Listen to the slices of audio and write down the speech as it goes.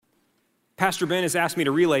Pastor Ben has asked me to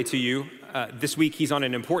relay to you. This week, he's on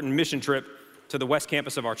an important mission trip to the West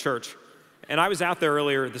Campus of our church. And I was out there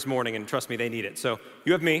earlier this morning, and trust me, they need it. So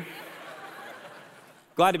you have me.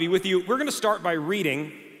 Glad to be with you. We're going to start by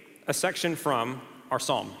reading a section from our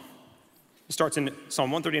psalm. It starts in Psalm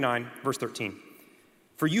 139, verse 13.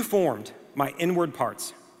 For you formed my inward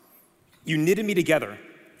parts. You knitted me together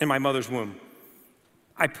in my mother's womb.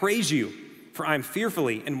 I praise you, for I am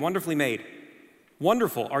fearfully and wonderfully made.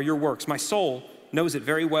 Wonderful are your works. My soul knows it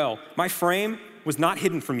very well. My frame was not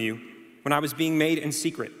hidden from you when I was being made in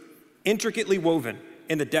secret, intricately woven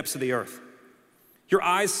in the depths of the earth. Your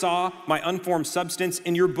eyes saw my unformed substance.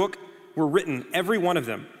 In your book were written, every one of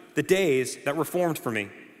them, the days that were formed for me,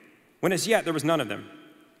 when as yet there was none of them.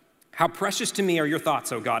 How precious to me are your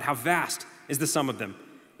thoughts, O God. How vast is the sum of them.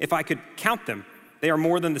 If I could count them, they are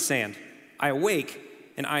more than the sand. I awake,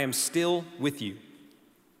 and I am still with you.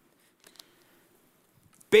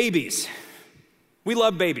 Babies. We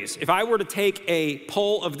love babies. If I were to take a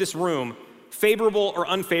poll of this room, favorable or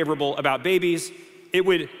unfavorable about babies, it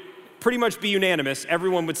would pretty much be unanimous.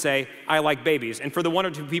 Everyone would say, I like babies. And for the one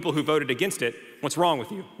or two people who voted against it, what's wrong with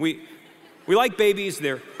you? We like babies.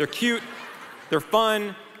 They're cute. They're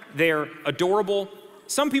fun. They're adorable.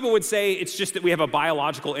 Some people would say it's just that we have a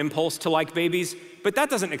biological impulse to like babies, but that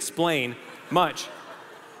doesn't explain much.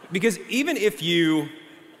 Because even if you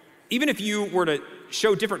were to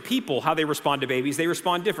show different people how they respond to babies, they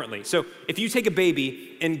respond differently. So if you take a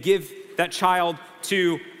baby and give that child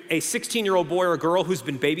to a 16-year-old boy or girl who's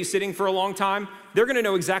been babysitting for a long time, they're gonna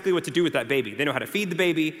know exactly what to do with that baby. They know how to feed the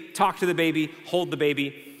baby, talk to the baby, hold the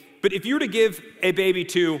baby. But if you were to give a baby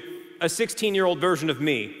to a 16-year-old version of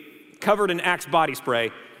me, covered in Axe body spray,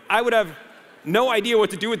 I would have no idea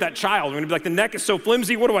what to do with that child. I'm gonna be like, the neck is so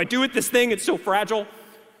flimsy, what do I do with this thing? It's so fragile.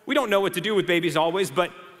 We don't know what to do with babies always, but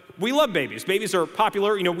we love babies. Babies are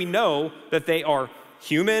popular. We know that they are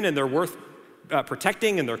human and they're worth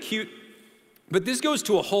protecting and they're cute. But this goes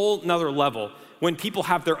to a whole nother level when people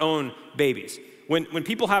have their own babies. When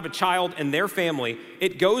people have a child and their family,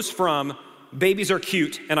 it goes from babies are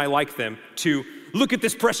cute and I like them to look at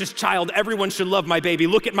this precious child, everyone should love my baby,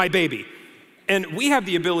 look at my baby. And we have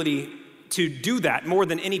the ability to do that more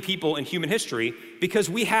than any people in human history because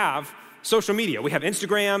we have social media. We have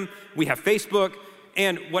Instagram, we have Facebook,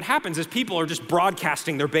 and what happens is people are just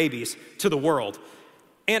broadcasting their babies to the world.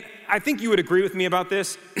 And I think you would agree with me about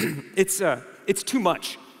this. It's too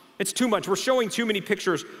much. It's too much. We're showing too many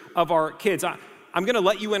pictures of our kids. I'm gonna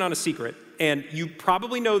let you in on a secret, and you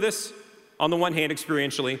probably know this on the one hand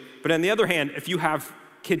experientially, but on the other hand, if you have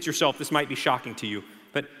kids yourself, this might be shocking to you,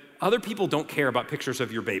 but other people don't care about pictures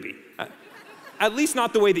of your baby. At least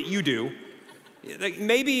not the way that you do. Like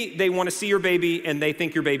maybe they wanna see your baby and they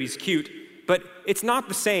think your baby's cute, but it's not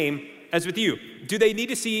the same as with you. Do they need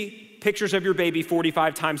to see pictures of your baby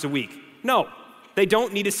 45 times a week? No, they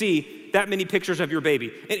don't need to see that many pictures of your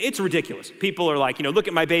baby. And it's ridiculous. People are like, look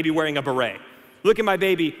at my baby wearing a beret. Look at my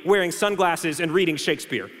baby wearing sunglasses and reading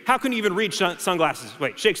Shakespeare. How can you even read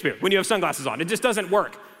Shakespeare, when you have sunglasses on? It just doesn't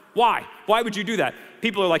work. Why? Why would you do that?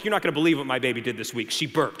 People are like, you're not gonna believe what my baby did this week. She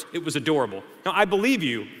burped. It was adorable. Now, I believe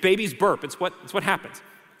you. Babies burp. It's what happens.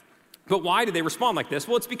 But why do they respond like this?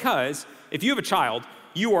 Well, it's because if you have a child,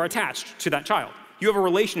 you are attached to that child. You have a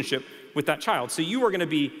relationship with that child. So you are gonna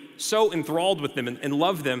be so enthralled with them and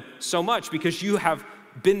love them so much because you have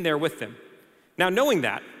been there with them. Now, knowing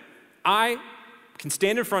that, I can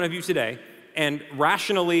stand in front of you today and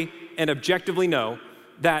rationally and objectively know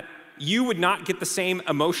that you would not get the same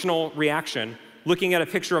emotional reaction looking at a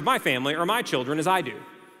picture of my family or my children as I do.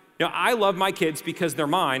 I love my kids because they're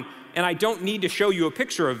mine, and I don't need to show you a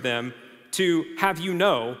picture of them to have you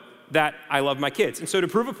know that I love my kids. And so to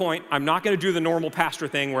prove a point, I'm not gonna do the normal pastor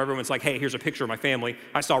thing where everyone's like, hey, here's a picture of my family.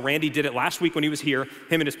 I saw Randy did it last week when he was here,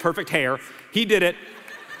 him and his perfect hair. He did it.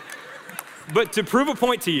 But to prove a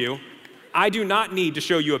point to you, I do not need to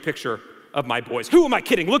show you a picture of my boys. Who am I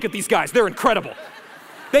kidding? Look at these guys. They're incredible.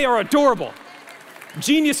 They are adorable.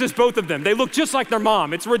 Geniuses, both of them. They look just like their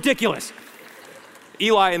mom. It's ridiculous.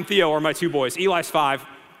 Eli and Theo are my two boys. Eli's 5.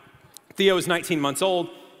 Theo is 19 months old.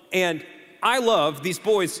 And I love these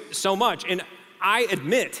boys so much. And I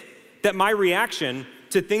admit that my reaction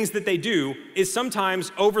to things that they do is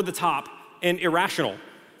sometimes over the top and irrational.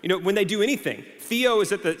 When they do anything. Theo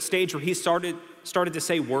is at the stage where he started to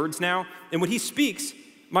say words now. And when he speaks,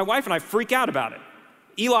 my wife and I freak out about it.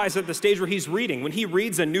 Eli's at the stage where he's reading. When he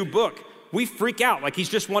reads a new book, we freak out like he's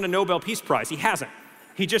just won a Nobel Peace Prize. He hasn't.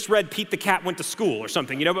 He just read Pete the Cat Went to School or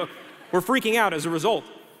something, but we're freaking out as a result.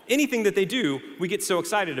 Anything that they do, we get so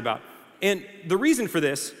excited about. And the reason for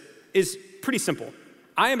this is pretty simple.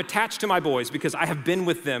 I am attached to my boys because I have been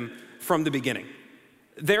with them from the beginning.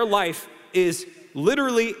 Their life is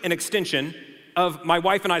literally an extension of my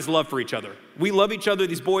wife and I's love for each other. We love each other.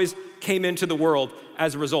 These boys came into the world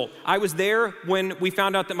as a result. I was there when we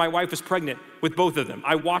found out that my wife was pregnant with both of them.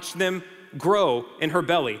 I watched them grow in her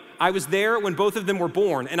belly. I was there when both of them were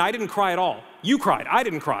born, and I didn't cry at all. You cried. I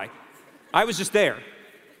didn't cry. I was just there.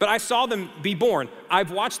 But I saw them be born.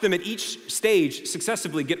 I've watched them at each stage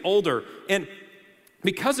successively get older, and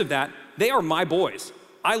because of that, they are my boys.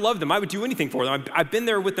 I love them. I would do anything for them. I've been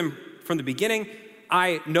there with them from the beginning.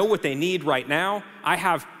 I know what they need right now. I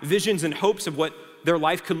have visions and hopes of what their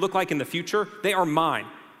life could look like in the future. They are mine.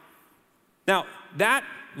 Now, that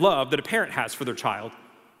love that a parent has for their child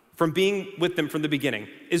from being with them from the beginning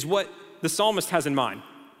is what the psalmist has in mind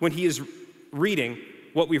when he is reading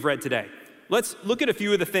what we've read today. Let's look at a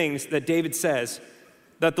few of the things that David says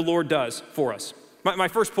that the Lord does for us. My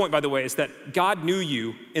first point, by the way, is that God knew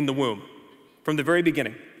you in the womb from the very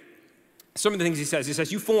beginning. Some of the things he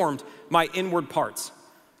says, you formed my inward parts.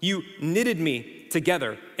 You knitted me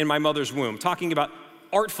together in my mother's womb, talking about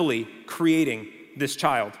artfully creating this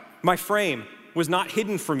child. My frame was not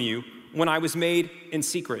hidden from you when I was made in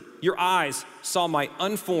secret. Your eyes saw my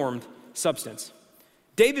unformed substance.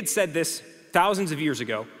 David said this thousands of years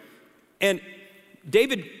ago, and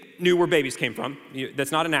David knew where babies came from.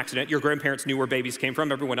 That's not an accident. Your grandparents knew where babies came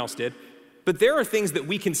from. Everyone else did. But there are things that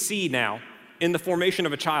we can see now in the formation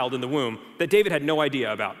of a child in the womb that David had no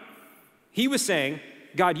idea about. He was saying,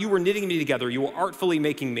 God, you were knitting me together. You were artfully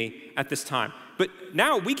making me at this time. But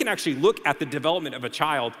now we can actually look at the development of a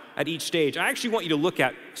child at each stage. I actually want you to look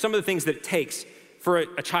at some of the things that it takes for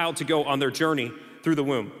a child to go on their journey through the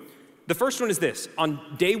womb. The first one is this. On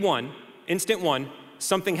day one, instant one,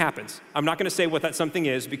 something happens. I'm not going to say what that something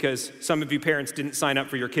is because some of you parents didn't sign up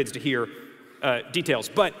for your kids to hear details.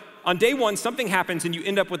 But on day one, something happens and you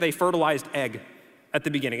end up with a fertilized egg at the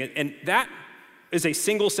beginning. And that is a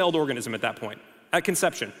single-celled organism at that point. At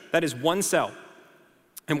conception, that is one cell.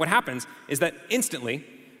 And what happens is that instantly,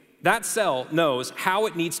 that cell knows how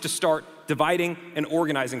it needs to start dividing and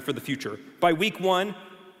organizing for the future. By week one,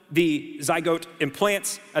 the zygote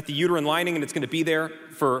implants at the uterine lining, and it's going to be there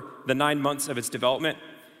for the 9 months of its development.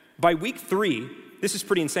 By week 3, this is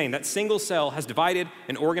pretty insane. That single cell has divided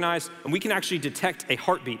and organized, and we can actually detect a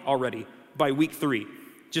heartbeat already by week 3.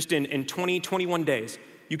 Just in 21 days,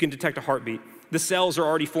 you can detect a heartbeat. The cells are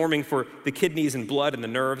already forming for the kidneys and blood and the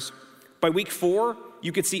nerves. By week 4,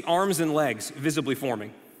 you could see arms and legs visibly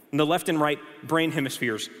forming, and the left and right brain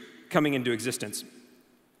hemispheres coming into existence.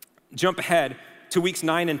 Jump ahead to weeks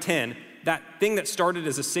 9 and 10, that thing that started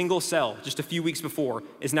as a single cell just a few weeks before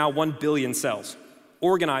is now 1 billion cells,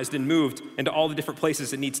 organized and moved into all the different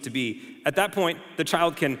places it needs to be. At that point, the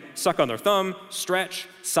child can suck on their thumb, stretch,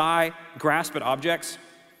 sigh, grasp at objects.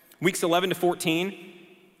 Weeks 11 to 14,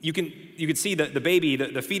 you can see that the baby,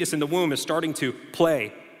 the fetus in the womb is starting to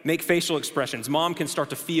play, make facial expressions. Mom can start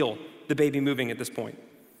to feel the baby moving at this point.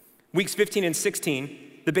 Weeks 15 and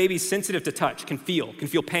 16, the baby's sensitive to touch, can feel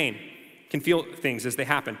pain, can feel things as they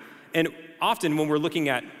happen. And often when we're looking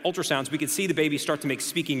at ultrasounds, we can see the baby start to make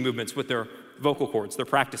speaking movements with their vocal cords. They're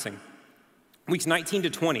practicing. Weeks 19 to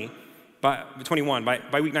 21,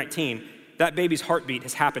 by week 19, that baby's heartbeat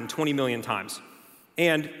has happened 20 million times.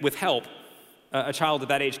 And with help, a child at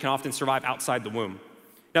that age can often survive outside the womb.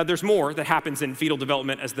 Now, there's more that happens in fetal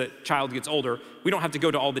development as the child gets older. We don't have to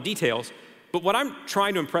go to all the details, but what I'm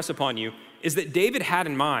trying to impress upon you is that David had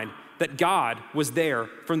in mind that God was there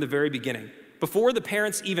from the very beginning. Before the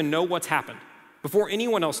parents even know what's happened, before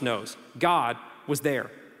anyone else knows, God was there,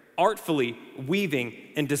 artfully weaving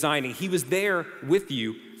and designing. He was there with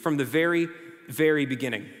you from the very, very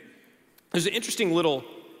beginning. There's an interesting little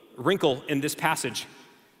wrinkle in this passage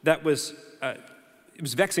that was it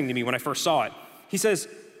was vexing to me when I first saw it. He says,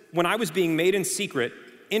 when I was being made in secret,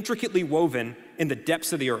 intricately woven in the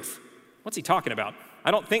depths of the earth. What's he talking about? I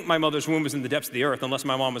don't think my mother's womb was in the depths of the earth unless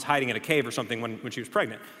my mom was hiding in a cave or something when she was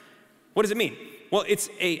pregnant. What does it mean? Well, it's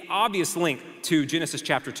an obvious link to Genesis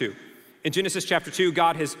chapter 2. In Genesis chapter 2,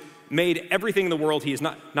 God has made everything in the world. He has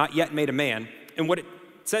not yet made a man. And what it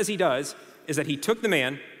says he does is that he took the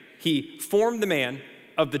man, he formed the man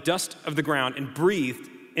of the dust of the ground and breathed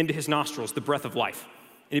into his nostrils the breath of life,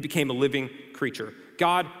 and he became a living creature.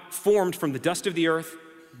 God formed from the dust of the earth,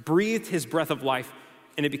 breathed his breath of life,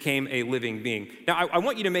 and it became a living being. Now, I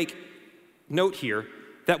want you to make note here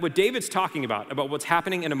that what David's talking about what's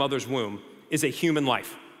happening in a mother's womb, is a human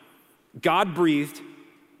life. God breathed,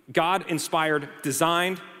 God inspired,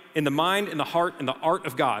 designed in the mind, in the heart, and the art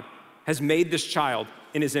of God, has made this child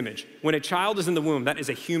in his image. When a child is in the womb, that is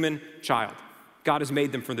a human child. God has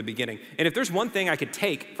made them from the beginning. And if there's one thing I could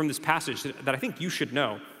take from this passage that I think you should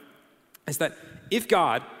know, is that if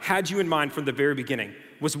God had you in mind from the very beginning,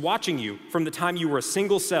 was watching you from the time you were a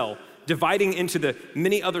single cell, dividing into the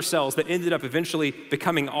many other cells that ended up eventually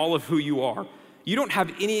becoming all of who you are, you don't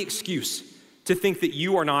have any excuse to think that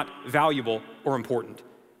you are not valuable or important.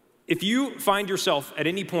 If you find yourself at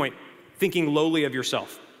any point thinking lowly of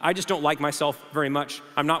yourself, I just don't like myself very much,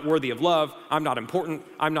 I'm not worthy of love, I'm not important,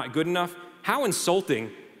 I'm not good enough, how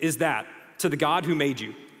insulting is that to the God who made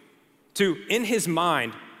you? To, in his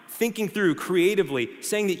mind, thinking through creatively,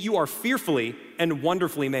 saying that you are fearfully and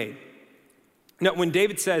wonderfully made. Now, when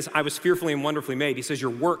David says, I was fearfully and wonderfully made, he says,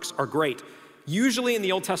 your works are great. Usually in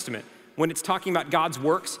the Old Testament, when it's talking about God's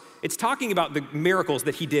works, it's talking about the miracles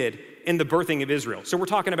that he did in the birthing of Israel. So we're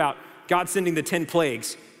talking about God sending the 10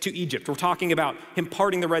 plagues to Egypt. We're talking about him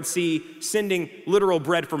parting the Red Sea, sending literal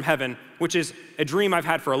bread from heaven, which is a dream I've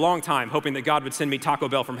had for a long time, hoping that God would send me Taco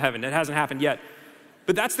Bell from heaven. It hasn't happened yet.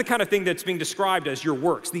 But that's the kind of thing that's being described as your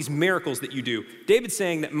works, these miracles that you do. David's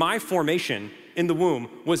saying that my formation in the womb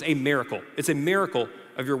was a miracle. It's a miracle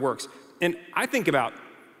of your works. And I think about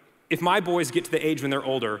if my boys get to the age when they're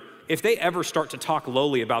older, if they ever start to talk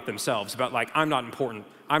lowly about themselves, about like, I'm not important,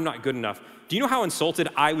 I'm not good enough, do you know how insulted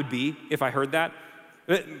I would be if I heard that?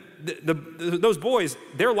 Those boys,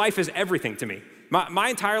 their life is everything to me. My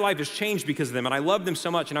entire life has changed because of them, and I love them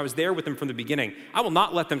so much, and I was there with them from the beginning. I will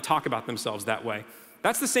not let them talk about themselves that way.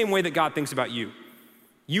 That's the same way that God thinks about you.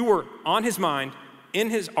 You were on his mind, in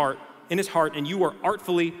his heart, and you were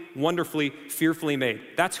artfully, wonderfully, fearfully made.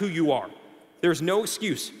 That's who you are. There's no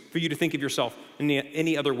excuse for you to think of yourself in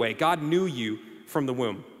any other way. God knew you from the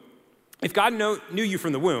womb. If God knew you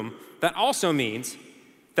from the womb, that also means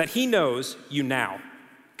that he knows you now.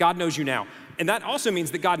 God knows you now. And that also means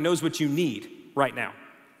that God knows what you need right now.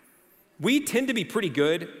 We tend to be pretty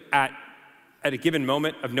good at a given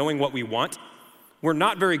moment of knowing what we want. We're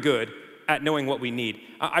not very good at knowing what we need.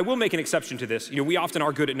 I will make an exception to this. We often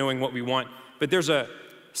are good at knowing what we want, but there's a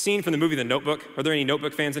scene from the movie The Notebook. Are there any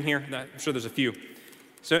Notebook fans in here? I'm sure there's a few.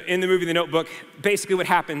 So in the movie The Notebook, basically what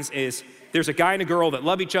happens is there's a guy and a girl that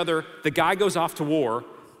love each other. The guy goes off to war.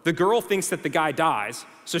 The girl thinks that the guy dies,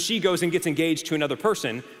 so she goes and gets engaged to another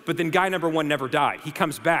person, but then guy number one never died. He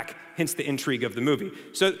comes back, hence the intrigue of the movie.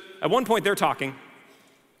 So at one point they're talking,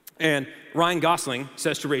 and Ryan Gosling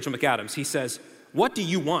says to Rachel McAdams, he says, what do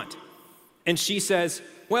you want? And she says,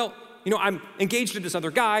 well, I'm engaged to this other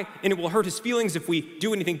guy, and it will hurt his feelings if we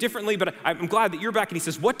do anything differently, but I'm glad that you're back. And he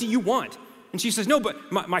says, what do you want? And she says, no,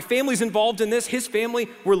 but my family's involved in this. His family,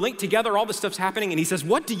 we're linked together. All this stuff's happening. And he says,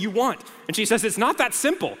 what do you want? And she says, it's not that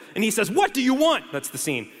simple. And he says, what do you want? That's the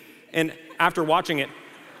scene. And after watching it,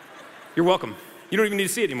 you're welcome. You don't even need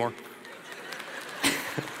to see it anymore.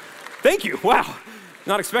 Thank you. Wow.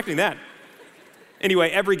 Not expecting that. Anyway,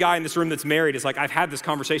 every guy in this room that's married is like, I've had this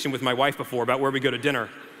conversation with my wife before about where we go to dinner.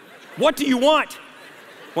 What do you want?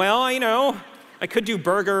 Well, I could do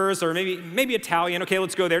burgers or maybe Italian. Okay,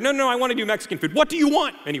 let's go there. No, I want to do Mexican food. What do you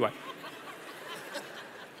want? Anyway.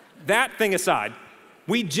 That thing aside,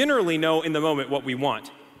 we generally know in the moment what we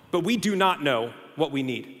want, but we do not know what we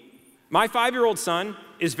need. My 5-year-old son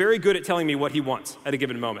is very good at telling me what he wants at a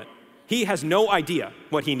given moment. He has no idea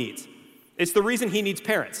what he needs. It's the reason he needs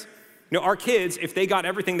parents. Our kids, if they got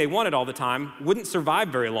everything they wanted all the time, wouldn't survive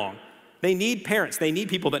very long. They need parents. They need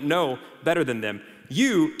people that know better than them.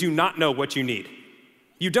 You do not know what you need.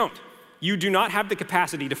 You don't. You do not have the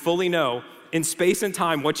capacity to fully know in space and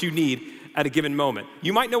time what you need at a given moment.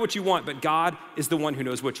 You might know what you want, but God is the one who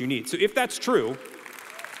knows what you need. So if that's true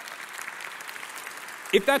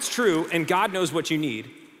and God knows what you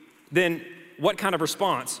need, then what kind of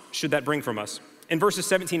response should that bring from us? In verses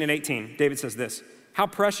 17 and 18, David says this, how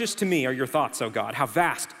precious to me are your thoughts, O God. How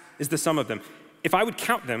vast is the sum of them. If I would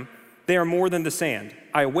count them, they are more than the sand.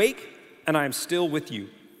 I awake and I am still with you.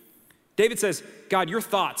 David says, God, your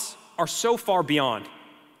thoughts are so far beyond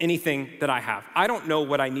anything that I have. I don't know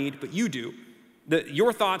what I need, but you do.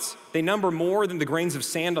 Your thoughts, they number more than the grains of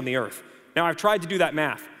sand on the earth. Now, I've tried to do that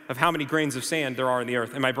math of how many grains of sand there are in the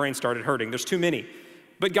earth, and my brain started hurting. There's too many.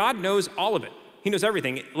 But God knows all of it. He knows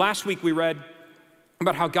everything. Last week we read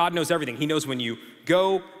about how God knows everything. He knows when you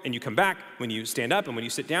go and you come back, when you stand up and when you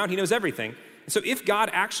sit down. He knows everything. And so if God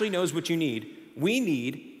actually knows what you need, we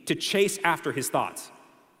need to chase after his thoughts.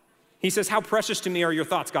 He says, how precious to me are your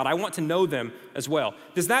thoughts, God. I want to know them as well.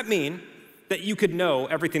 Does that mean that you could know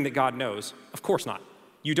everything that God knows? Of course not.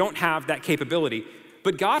 You don't have that capability.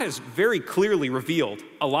 But God has very clearly revealed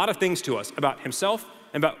a lot of things to us about himself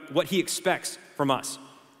and about what he expects from us.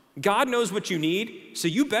 God knows what you need, so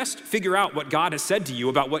you best figure out what God has said to you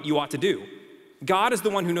about what you ought to do. God is the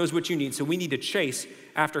one who knows what you need, so we need to chase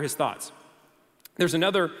after his thoughts. There's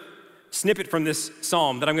another snippet from this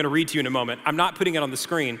psalm that I'm going to read to you in a moment. I'm not putting it on the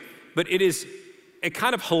screen, but it is a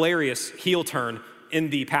kind of hilarious heel turn in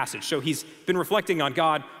the passage. So he's been reflecting on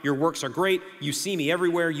God. Your works are great. You see me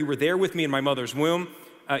everywhere. You were there with me in my mother's womb.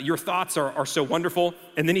 Your thoughts are so wonderful.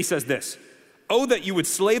 And then he says this, "Oh, that you would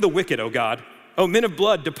slay the wicked, O God. O men of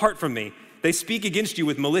blood, depart from me. They speak against you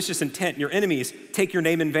with malicious intent. Your enemies take your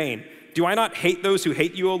name in vain. Do I not hate those who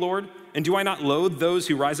hate you, O Lord? And do I not loathe those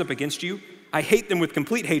who rise up against you? I hate them with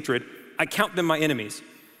complete hatred. I count them my enemies."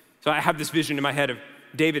 So I have this vision in my head of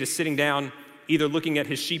David is sitting down, either looking at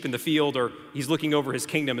his sheep in the field or he's looking over his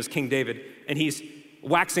kingdom as King David, and he's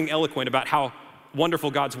waxing eloquent about how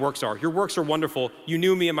wonderful God's works are. Your works are wonderful. You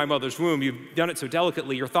knew me in my mother's womb. You've done it so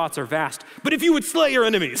delicately. Your thoughts are vast. But if you would slay your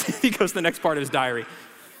enemies, he goes to the next part of his diary.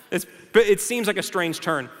 But it seems like a strange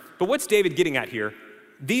turn. But what's David getting at here?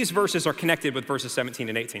 These verses are connected with verses 17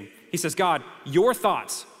 and 18. He says, God, your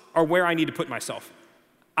thoughts are where I need to put myself.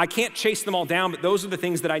 I can't chase them all down, but those are the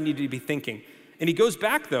things that I need to be thinking. And he goes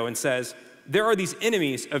back, though, and says, there are these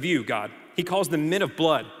enemies of you, God. He calls them men of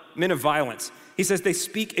blood, men of violence. He says they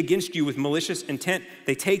speak against you with malicious intent.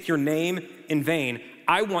 They take your name in vain.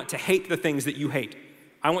 I want to hate the things that you hate.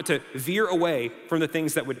 I want to veer away from the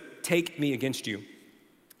things that would take me against you.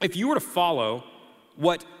 If you were to follow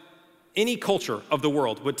what any culture of the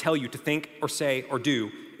world would tell you to think or say or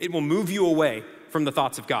do, it will move you away from the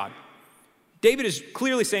thoughts of God. David is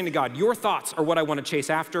clearly saying to God, your thoughts are what I want to chase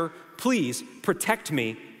after. Please protect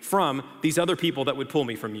me from these other people that would pull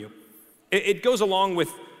me from you. It goes along with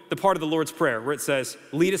the part of the Lord's Prayer where it says,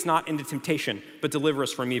 lead us not into temptation, but deliver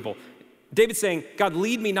us from evil. David's saying, God,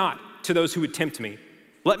 lead me not to those who would tempt me.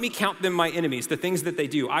 Let me count them my enemies, the things that they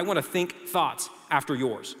do. I want to think thoughts after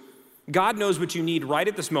yours. God knows what you need right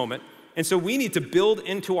at this moment, and so we need to build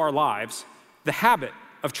into our lives the habit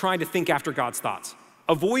of trying to think after God's thoughts,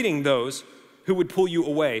 avoiding those who would pull you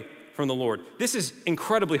away from the Lord. This is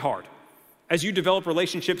incredibly hard. As you develop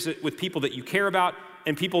relationships with people that you care about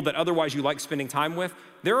and people that otherwise you like spending time with,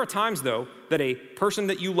 there are times, though, that a person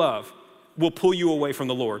that you love will pull you away from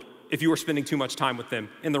the Lord if you are spending too much time with them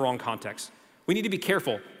in the wrong context. We need to be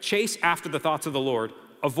careful. Chase after the thoughts of the Lord.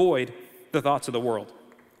 Avoid the thoughts of the world.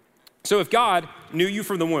 So if God knew you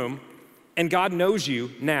from the womb and God knows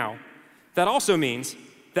you now, that also means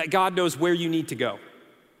that God knows where you need to go.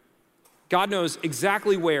 God knows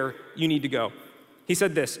exactly where you need to go. He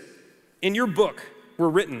said this, in your book were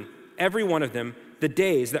written, every one of them, the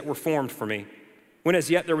days that were formed for me, when as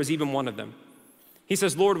yet there was even one of them. He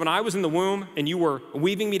says, Lord, when I was in the womb and you were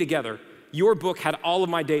weaving me together, your book had all of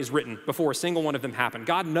my days written before a single one of them happened.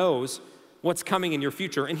 God knows what's coming in your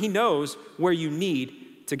future, and he knows where you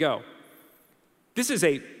need to go. This is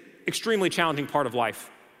an extremely challenging part of life,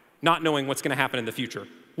 not knowing what's going to happen in the future.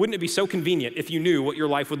 Wouldn't it be so convenient if you knew what your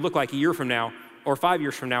life would look like a year from now, or 5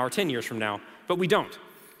 years from now, or 10 years from now? But we don't.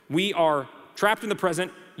 We are trapped in the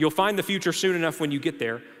present. You'll find the future soon enough when you get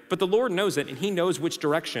there, but the Lord knows it, and he knows which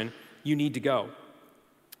direction you need to go.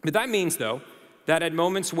 But that means, though, that at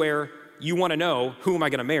moments where you want to know, who am I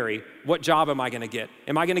going to marry? What job am I going to get?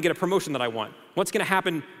 Am I going to get a promotion that I want? What's going to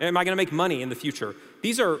happen? Am I going to make money in the future?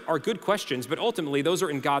 These are good questions, but ultimately those are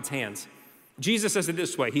in God's hands. Jesus says it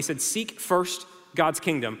this way. He said, seek first God's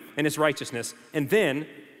kingdom and his righteousness, and then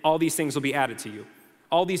all these things will be added to you.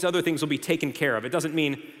 All these other things will be taken care of. It doesn't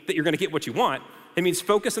mean that you're going to get what you want. It means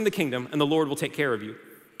focus on the kingdom and the Lord will take care of you.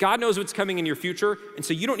 God knows what's coming in your future, and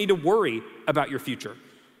so you don't need to worry about your future.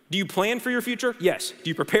 Do you plan for your future? Yes. Do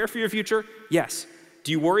you prepare for your future? Yes.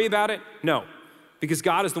 Do you worry about it? No, because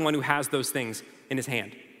God is the one who has those things in his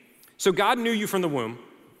hand. So God knew you from the womb.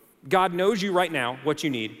 God knows you right now, what you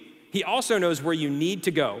need. He also knows where you need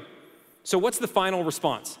to go. So what's the final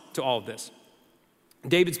response to all of this?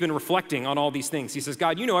 David's been reflecting on all these things. He says,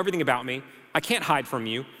 God, you know everything about me. I can't hide from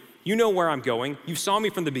you. You know where I'm going. You saw me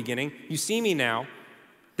from the beginning. You see me now.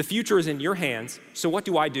 The future is in your hands. So what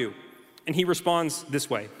do I do? And he responds this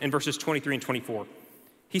way in verses 23 and 24.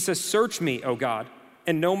 He says, search me, O God,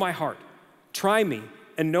 and know my heart. Try me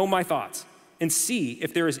and know my thoughts, and see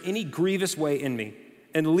if there is any grievous way in me,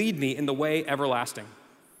 and lead me in the way everlasting.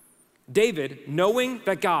 David, knowing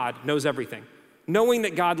that God knows everything, knowing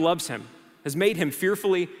that God loves him, has made him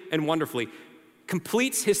fearfully and wonderfully,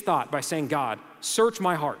 completes his thought by saying, God, search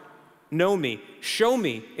my heart, know me, show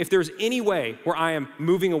me if there's any way where I am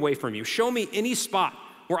moving away from you. Show me any spot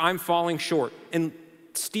where I'm falling short, and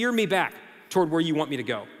steer me back toward where you want me to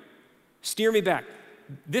go. Steer me back.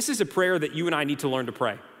 This is a prayer that you and I need to learn to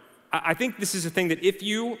pray. I think this is a thing that if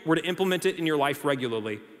you were to implement it in your life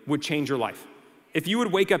regularly, would change your life. If you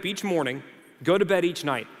would wake up each morning, go to bed each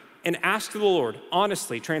night, and ask the Lord,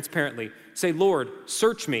 honestly, transparently, say, Lord,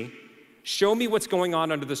 search me, show me what's going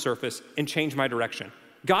on under the surface, and change my direction.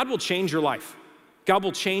 God will change your life. God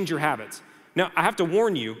will change your habits. Now, I have to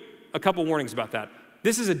warn you, a couple warnings about that.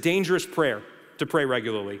 This is a dangerous prayer to pray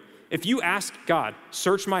regularly. If you ask God,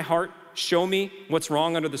 search my heart, show me what's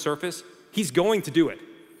wrong under the surface, he's going to do it.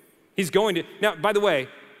 He's going to. Now, by the way,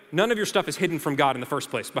 none of your stuff is hidden from God in the first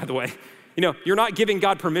place, by the way. You're not giving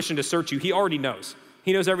God permission to search you. He already knows.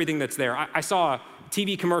 He knows everything that's there. I saw a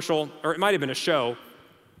TV commercial, or it might have been a show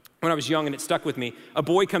when I was young, and it stuck with me. A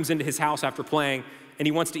boy comes into his house after playing, and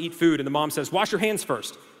he wants to eat food, and the mom says, wash your hands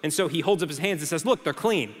first. And so he holds up his hands and says, look, they're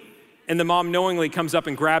clean. And the mom knowingly comes up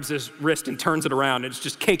and grabs his wrist and turns it around, and it's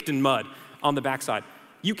just caked in mud on the backside.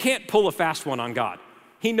 You can't pull a fast one on God.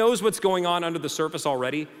 He knows what's going on under the surface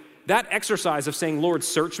already. That exercise of saying, Lord,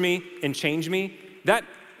 search me and change me, that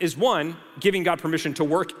is one, giving God permission to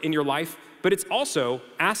work in your life, but it's also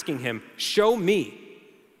asking him, show me.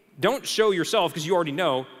 Don't show yourself because you already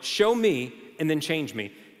know, show me and then change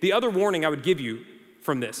me. The other warning I would give you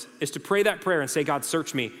from this is to pray that prayer and say, God,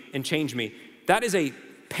 search me and change me. That is a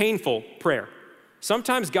painful prayer.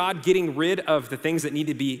 Sometimes God getting rid of the things that need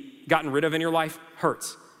to be gotten rid of in your life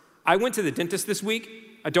hurts. I went to the dentist this week.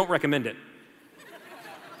 I don't recommend it.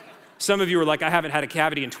 Some of you are like, I haven't had a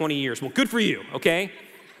cavity in 20 years. Well, good for you, okay?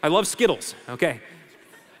 I love Skittles, okay?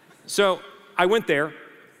 So I went there,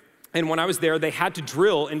 and when I was there, they had to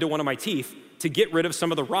drill into one of my teeth to get rid of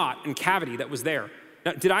some of the rot and cavity that was there.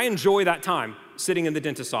 Now, did I enjoy that time sitting in the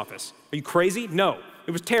dentist's office? Are you crazy? No,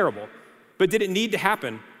 it was terrible. But did it need to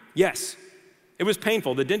happen? Yes. It was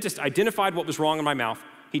painful. The dentist identified what was wrong in my mouth.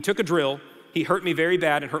 He took a drill. He hurt me very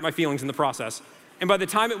bad and hurt my feelings in the process. And by the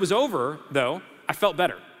time it was over, though, I felt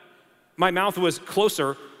better. My mouth was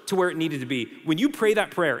closer to where it needed to be. When you pray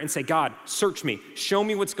that prayer and say, God, search me, show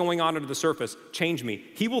me what's going on under the surface, change me,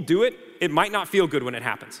 he will do it. It might not feel good when it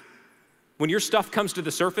happens. When your stuff comes to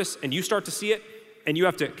the surface and you start to see it and you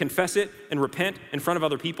have to confess it and repent in front of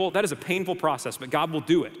other people, that is a painful process, but God will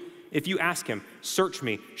do it. If you ask him, search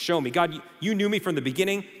me, show me. God, you knew me from the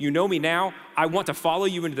beginning. You know me now. I want to follow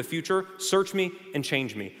you into the future. Search me and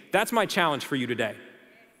change me. That's my challenge for you today.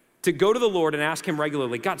 To go to the Lord and ask him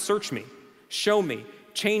regularly, God, search me, show me,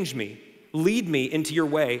 change me, lead me into your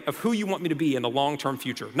way of who you want me to be in the long-term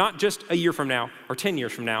future. Not just a year from now or 10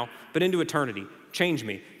 years from now, but into eternity. Change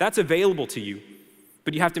me. That's available to you,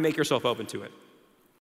 but you have to make yourself open to it.